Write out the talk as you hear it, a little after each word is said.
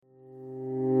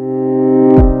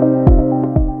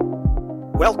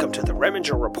Welcome to the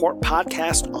Reminger Report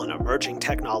podcast on emerging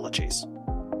technologies.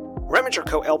 Reminger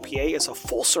Co. LPA is a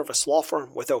full-service law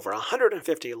firm with over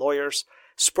 150 lawyers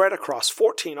spread across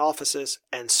 14 offices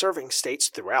and serving states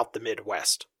throughout the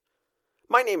Midwest.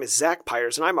 My name is Zach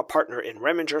Pyers, and I'm a partner in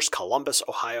Reminger's Columbus,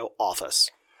 Ohio office.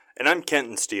 And I'm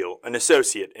Kenton Steele, an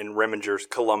associate in Reminger's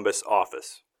Columbus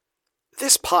office.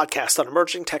 This podcast on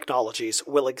emerging technologies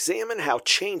will examine how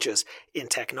changes in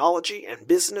technology and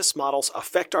business models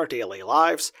affect our daily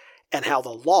lives and how the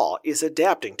law is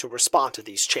adapting to respond to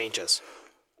these changes.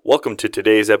 Welcome to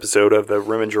today's episode of the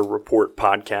Reminger Report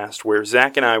podcast, where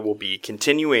Zach and I will be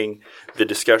continuing the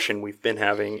discussion we've been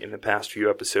having in the past few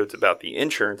episodes about the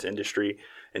insurance industry.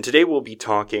 And today we'll be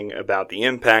talking about the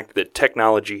impact that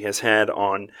technology has had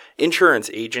on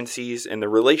insurance agencies and the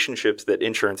relationships that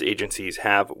insurance agencies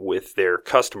have with their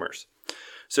customers.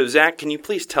 So Zach, can you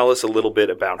please tell us a little bit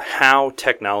about how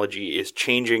technology is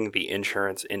changing the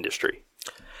insurance industry?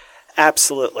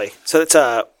 Absolutely. So it's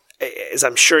as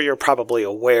I'm sure you're probably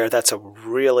aware, that's a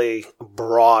really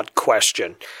broad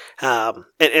question. And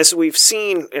as we've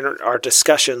seen in our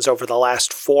discussions over the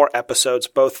last 4 episodes,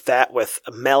 both that with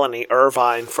Melanie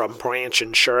Irvine from Branch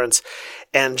Insurance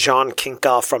and John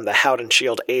Kinkoff from the Howden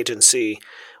Shield Agency,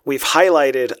 we've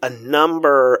highlighted a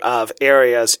number of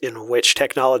areas in which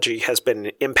technology has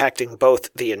been impacting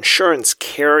both the insurance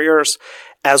carriers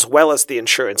as well as the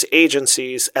insurance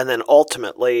agencies, and then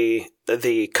ultimately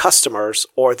the customers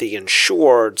or the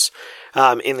insureds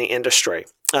in the industry.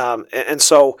 And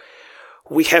so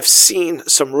we have seen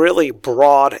some really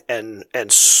broad and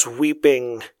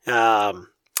sweeping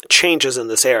changes in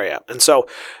this area. And so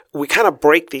we kind of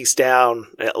break these down,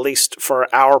 at least for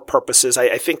our purposes.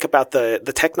 I think about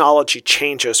the technology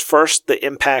changes. First, the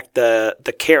impact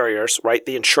the carriers, right,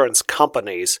 the insurance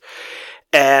companies.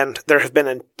 And there have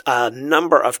been a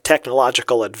number of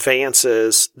technological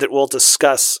advances that we'll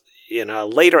discuss in a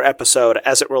later episode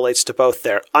as it relates to both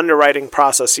their underwriting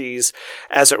processes,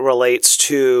 as it relates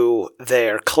to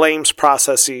their claims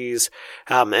processes,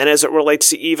 and as it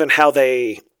relates to even how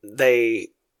they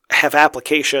have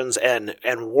applications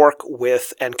and work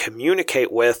with and communicate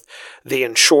with the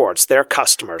insureds, their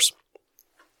customers.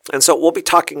 And so we'll be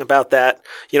talking about that,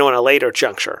 in a later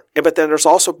juncture. But then there's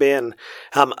also been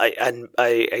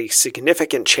a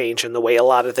significant change in the way a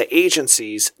lot of the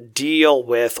agencies deal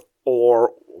with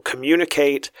or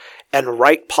communicate and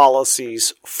write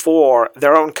policies for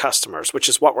their own customers, which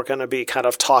is what we're going to be kind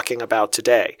of talking about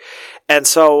today. And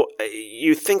so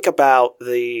you think about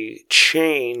the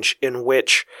change in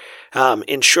which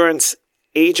insurance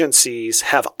agencies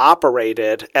have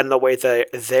operated and the way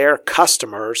their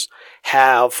customers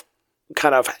have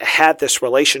kind of had this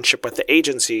relationship with the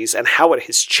agencies and how it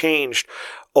has changed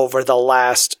over the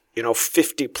last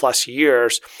 50 plus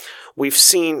years. We've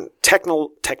seen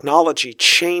technology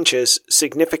changes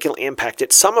significantly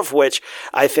impacted, some of which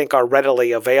I think are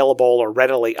readily available or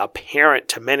readily apparent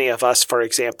to many of us. For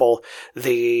example,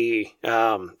 the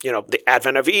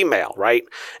advent of email, right?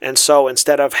 And so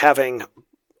instead of having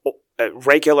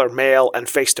regular mail and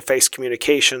face-to-face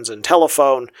communications and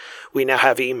telephone, we now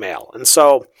have email. And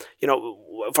so,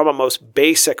 from a most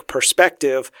basic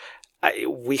perspective,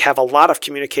 we have a lot of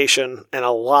communication and a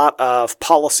lot of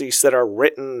policies that are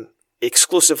written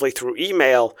exclusively through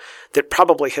email that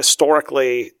probably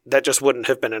historically that just wouldn't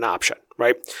have been an option,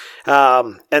 right?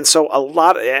 And so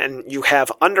and you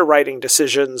have underwriting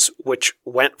decisions which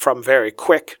went from very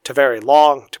quick to very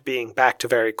long to being back to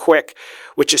very quick,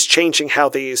 which is changing how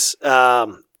these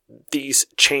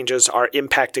changes are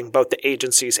impacting both the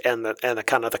agencies and the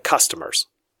kind of the customers.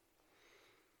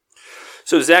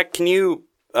 So Zach, can you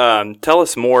tell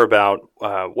us more about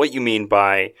what you mean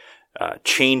by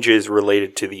changes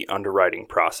related to the underwriting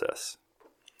process?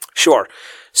 Sure.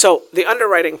 So the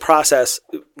underwriting process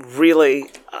really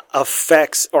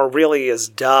affects or really is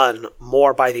done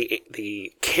more by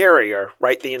the carrier,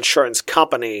 right, the insurance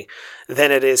company,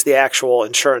 than it is the actual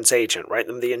insurance agent, right?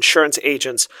 And the insurance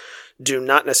agents do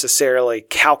not necessarily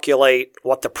calculate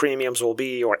what the premiums will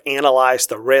be or analyze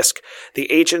the risk.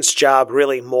 The agent's job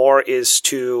really more is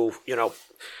to,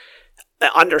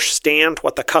 understand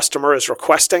what the customer is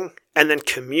requesting and then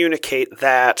communicate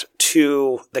that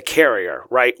to the carrier,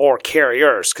 right? Or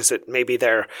carriers, because maybe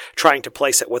they're trying to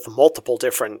place it with multiple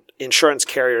different insurance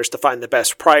carriers to find the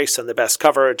best price and the best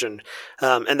coverage and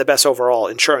the best overall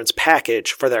insurance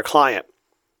package for their client.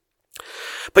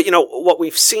 But, what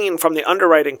we've seen from the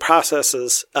underwriting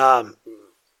processes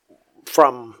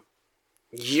from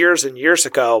years and years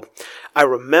ago, I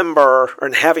remember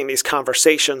having these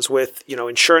conversations with,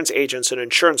 insurance agents and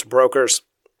insurance brokers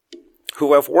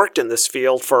who have worked in this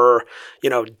field for,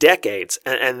 decades.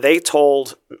 And they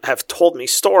have told me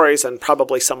stories, and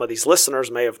probably some of these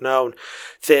listeners may have known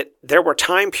that there were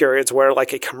time periods where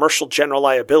like a commercial general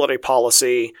liability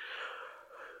policy,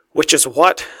 which is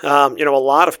what, a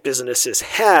lot of businesses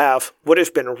have, would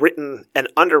have been written and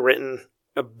underwritten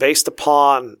based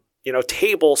upon,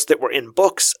 tables that were in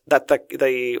books that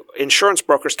the insurance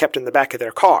brokers kept in the back of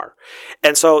their car.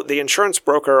 And so the insurance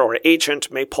broker or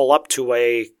agent may pull up to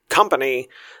a company.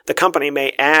 The company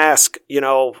may ask,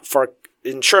 for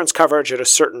insurance coverage at a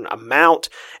certain amount,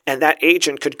 and that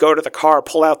agent could go to the car,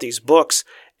 pull out these books,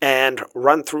 and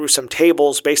run through some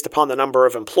tables based upon the number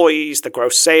of employees, the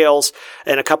gross sales,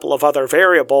 and a couple of other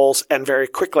variables, and very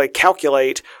quickly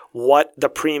calculate what the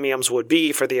premiums would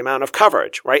be for the amount of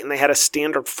coverage, right? And they had a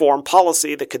standard form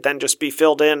policy that could then just be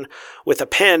filled in with a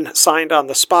pen, signed on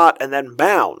the spot, and then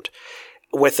bound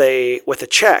with a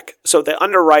check. So the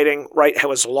underwriting, right,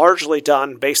 was largely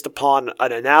done based upon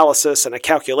an analysis and a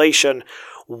calculation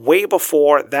way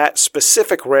before that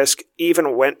specific risk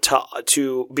even went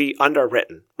to be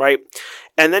underwritten, right?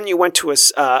 And then you went to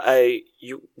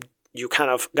you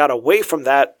kind of got away from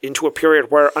that into a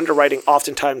period where underwriting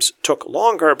oftentimes took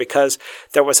longer because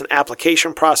there was an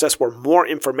application process where more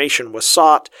information was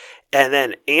sought and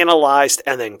then analyzed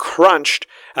and then crunched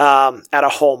at a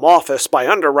home office by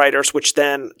underwriters, which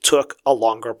then took a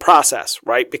longer process,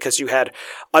 right? Because you had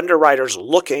underwriters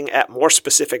looking at more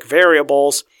specific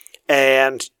variables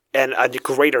and a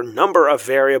greater number of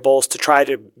variables to try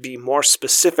to be more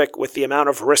specific with the amount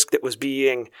of risk that was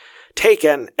being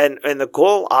taken. And the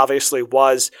goal obviously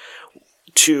was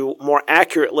to more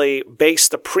accurately base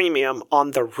the premium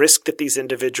on the risk that these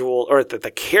individual or that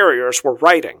the carriers were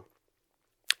writing.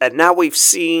 And now we've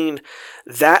seen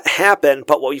that happen,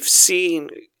 but what we've seen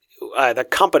the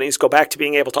companies go back to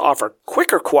being able to offer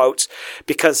quicker quotes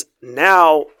because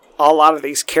now a lot of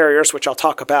these carriers, which I'll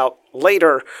talk about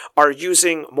later, are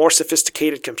using more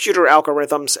sophisticated computer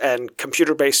algorithms and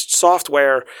computer-based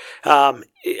software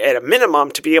at a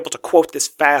minimum to be able to quote this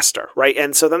faster, right?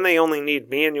 And so then they only need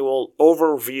manual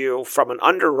overview from an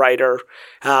underwriter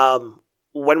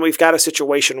when we've got a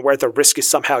situation where the risk is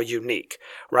somehow unique,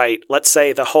 right? Let's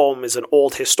say the home is an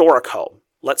old historic home.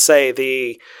 Let's say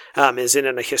the is in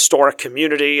a historic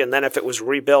community, and then if it was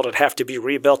rebuilt, it'd have to be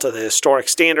rebuilt to the historic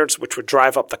standards, which would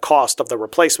drive up the cost of the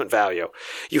replacement value.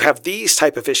 You have these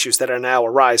type of issues that are now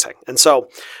arising. And so,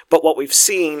 but what we've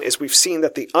seen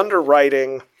that the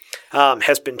underwriting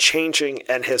has been changing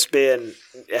and has been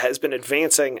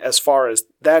advancing as far as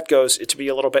that goes to be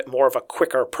a little bit more of a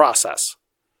quicker process.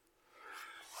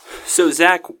 So,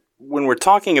 Zach, when we're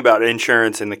talking about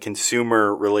insurance and the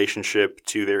consumer relationship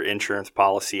to their insurance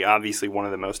policy, obviously one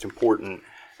of the most important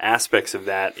aspects of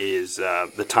that is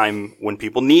the time when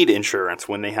people need insurance,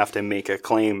 when they have to make a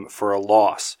claim for a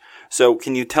loss. So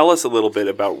can you tell us a little bit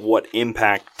about what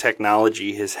impact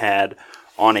technology has had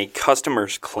on a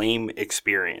customer's claim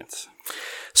experience?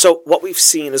 So what we've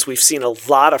seen is a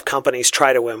lot of companies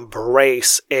try to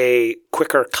embrace a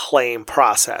quicker claim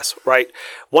process, right?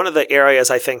 One of the areas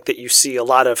I think that you see a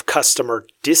lot of customer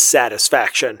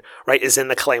dissatisfaction, right, is in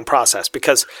the claim process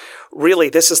because really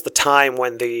this is the time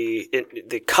when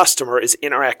the customer is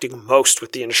interacting most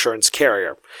with the insurance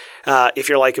carrier. If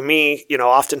you're like me,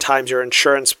 oftentimes your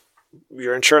insurance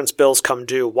bills come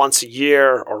due once a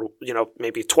year or,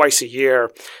 maybe twice a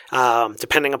year,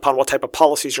 depending upon what type of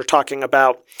policies you're talking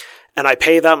about. And I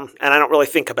pay them and I don't really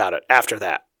think about it after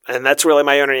that. And that's really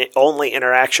my only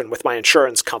interaction with my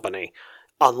insurance company,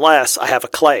 unless I have a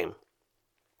claim.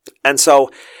 And so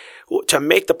to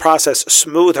make the process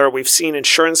smoother, we've seen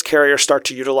insurance carriers start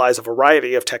to utilize a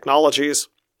variety of technologies.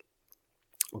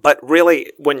 But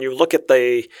really, when you look at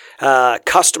the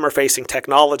customer-facing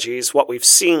technologies, what we've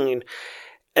seen,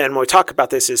 and when we talk about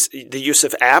this, is the use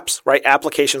of apps, right?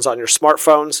 Applications on your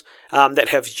smartphones that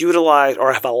have utilized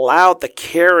or have allowed the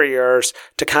carriers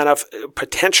to kind of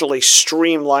potentially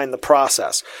streamline the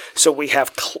process. So we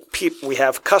have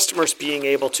customers being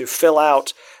able to fill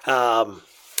out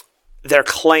their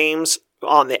claims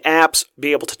on the apps,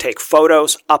 be able to take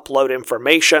photos, upload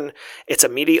information. It's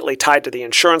immediately tied to the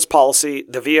insurance policy.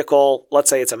 The vehicle,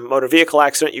 let's say it's a motor vehicle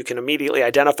accident, you can immediately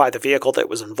identify the vehicle that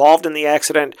was involved in the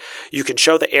accident. You can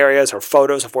show the areas or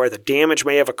photos of where the damage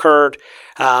may have occurred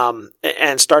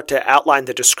and start to outline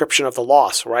the description of the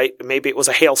loss, right? Maybe it was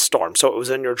a hailstorm, so it was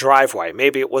in your driveway.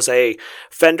 Maybe it was a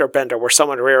fender bender where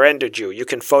someone rear-ended you. You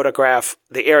can photograph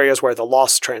the areas where the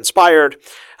loss transpired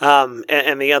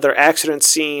and the other accident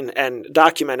scene and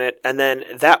document it, and then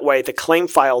that way the claim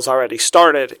file's already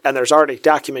started and there's already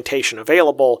documentation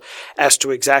available as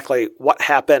to exactly what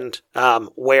happened,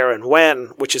 where and when,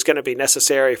 which is going to be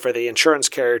necessary for the insurance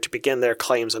carrier to begin their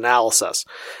claims analysis.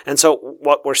 And so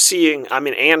what we're seeing,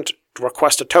 and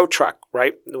request a tow truck,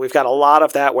 right? We've got a lot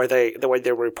of that where the way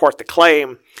they report the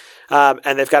claim,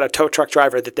 and they've got a tow truck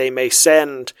driver that they may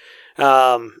send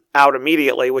out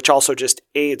immediately, which also just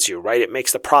aids you, right? It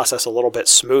makes the process a little bit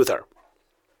smoother.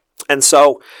 And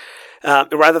so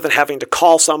rather than having to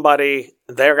call somebody,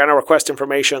 they're going to request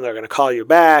information, they're going to call you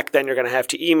back, then you're going to have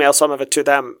to email some of it to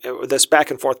them. This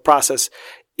back and forth process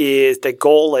the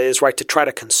goal is, right, to try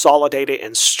to consolidate it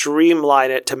and streamline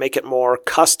it to make it more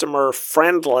customer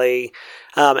friendly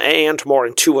and more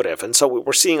intuitive. And so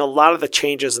we're seeing a lot of the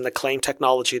changes in the claim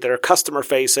technology that are customer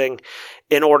facing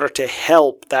in order to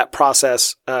help that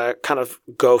process kind of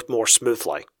go more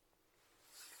smoothly.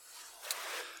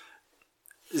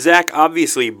 Zach,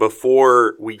 obviously,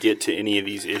 before we get to any of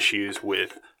these issues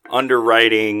with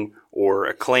underwriting or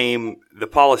a claim, the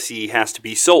policy has to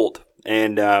be sold.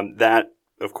 And that,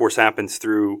 of course, happens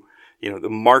through, the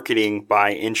marketing by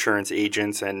insurance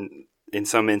agents and, in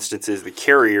some instances, the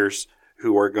carriers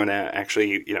who are going to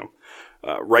actually,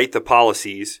 write the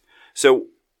policies. So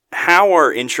how are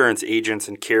insurance agents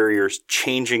and carriers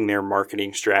changing their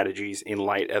marketing strategies in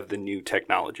light of the new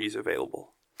technologies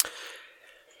available?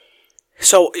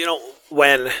 So,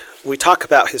 when we talk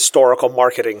about historical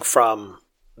marketing from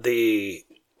the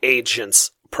agent's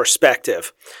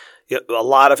perspective, a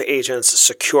lot of agents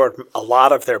secured a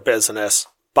lot of their business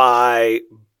by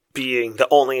being the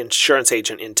only insurance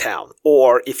agent in town.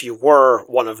 Or if you were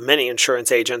one of many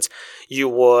insurance agents, you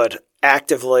would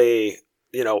actively,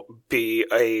 be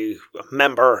a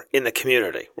member in the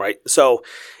community, right? So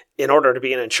in order to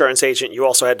be an insurance agent, you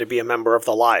also had to be a member of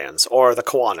the Lions or the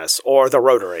Kiwanis or the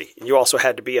Rotary. You also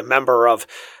had to be a member of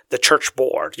the church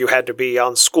board. You had to be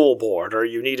on school board, or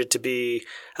you needed to be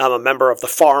a member of the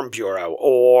Farm Bureau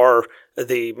or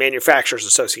the Manufacturers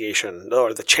Association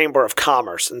or the Chamber of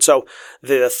Commerce. And so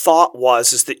the thought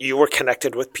is that you were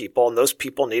connected with people, and those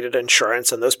people needed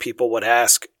insurance, and those people would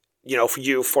ask,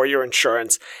 for your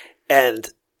insurance. And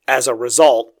as a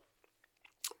result,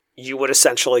 you would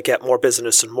essentially get more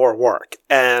business and more work.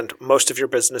 And most of your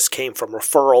business came from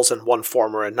referrals in one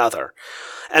form or another.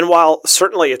 And while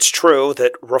certainly it's true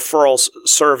that referrals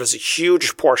serve as a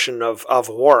huge portion of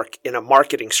work in a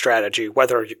marketing strategy,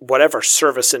 whatever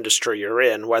service industry you're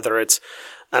in, whether it's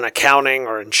an accounting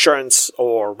or insurance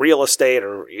or real estate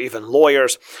or even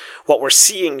lawyers, what we're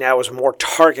seeing now is more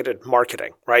targeted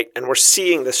marketing, right? And we're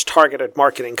seeing this targeted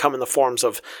marketing come in the forms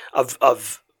of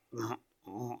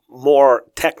more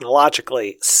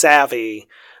technologically savvy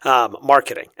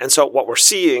marketing. And so what we're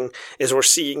seeing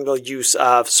the use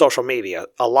of social media,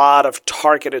 a lot of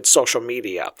targeted social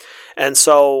media. And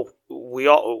so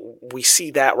we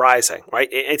see that rising, right?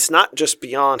 It's not just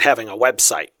beyond having a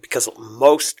website, because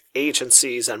most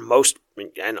agencies and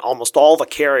almost all the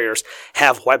carriers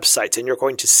have websites, and you're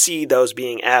going to see those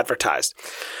being advertised.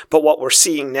 But what we're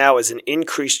seeing now is an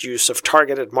increased use of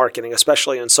targeted marketing,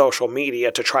 especially in social media,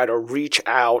 to try to reach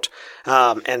out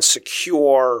and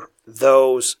secure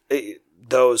those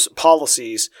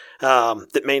policies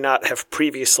that may not have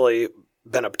previously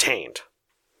been obtained.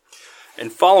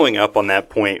 And following up on that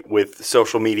point with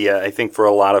social media, I think for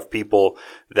a lot of people,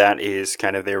 that is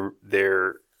kind of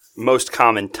their most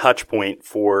common touch point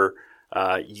for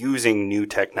using new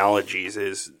technologies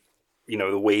is,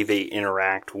 the way they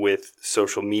interact with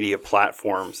social media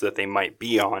platforms that they might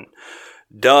be on.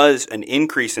 Does an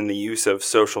increase in the use of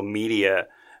social media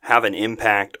have an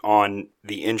impact on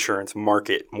the insurance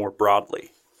market more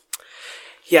broadly?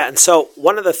 Yeah, and so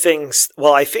one of the things,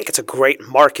 I think it's a great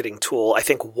marketing tool. I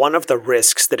think one of the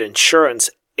risks that insurance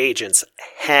agents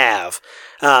have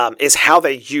is how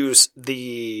they use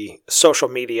the social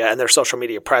media and their social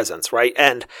media presence, right?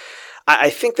 And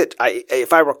I think that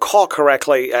if I recall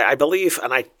correctly, I believe,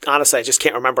 and I just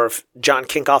can't remember if John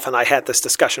Kinkoff and I had this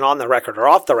discussion on the record or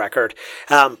off the record,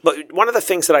 but one of the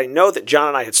things that I know that John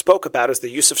and I had spoke about is the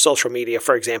use of social media,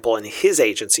 for example, in his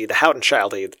agency, the Houghton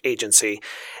Child Agency,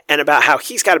 and about how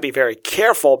he's got to be very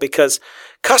careful because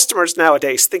customers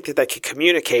nowadays think that they can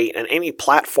communicate on any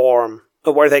platform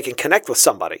where they can connect with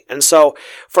somebody. And so,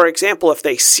 for example, if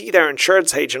they see their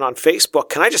insurance agent on Facebook,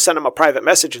 can I just send them a private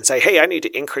message and say, hey, I need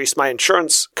to increase my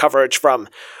insurance coverage from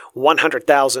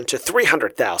 $100,000 to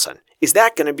 $300,000? Is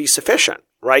that going to be sufficient,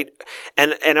 right?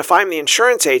 And if I'm the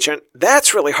insurance agent,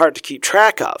 that's really hard to keep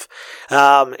track of.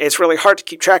 It's really hard to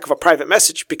keep track of a private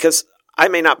message because I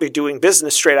may not be doing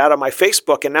business straight out of my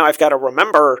Facebook, and now I've got to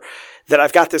remember that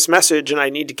I've got this message and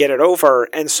I need to get it over.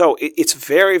 And so it's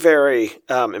very, very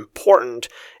important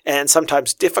and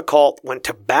sometimes difficult when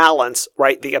to balance,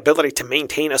 right, the ability to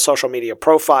maintain a social media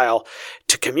profile,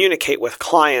 to communicate with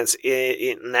clients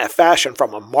in that fashion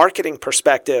from a marketing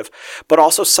perspective, but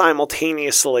also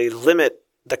simultaneously limit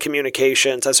the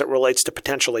communications as it relates to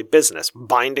potentially business,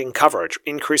 binding coverage,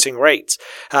 increasing rates,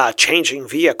 changing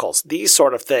vehicles, these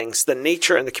sort of things. The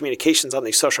nature and the communications on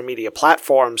these social media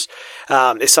platforms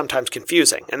is sometimes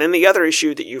confusing. And then the other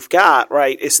issue that you've got,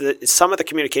 right, is that some of the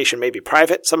communication may be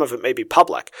private, some of it may be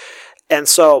public. And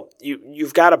so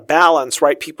you've got to balance,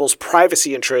 right, people's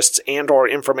privacy interests and or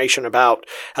information about,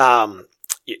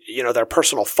 their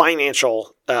personal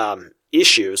financial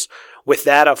issues with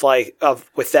that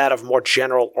of more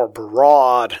general or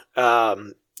broad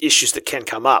issues that can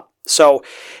come up. So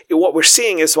what we're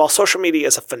seeing is, while social media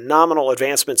is a phenomenal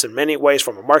advancements in many ways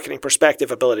from a marketing perspective,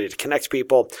 ability to connect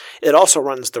people, it also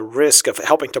runs the risk of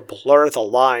helping to blur the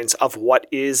lines of what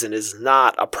is and is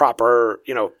not a proper,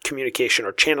 communication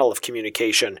or channel of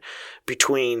communication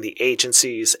between the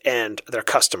agencies and their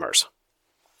customers.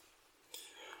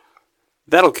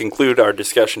 That'll conclude our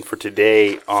discussion for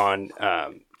today on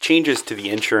changes to the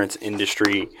insurance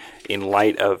industry in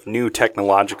light of new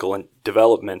technological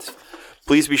developments.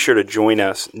 Please be sure to join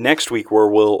us next week, where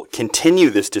we'll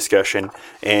continue this discussion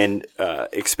and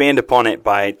expand upon it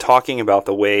by talking about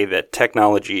the way that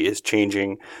technology is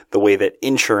changing the way that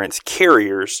insurance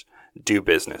carriers do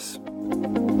business.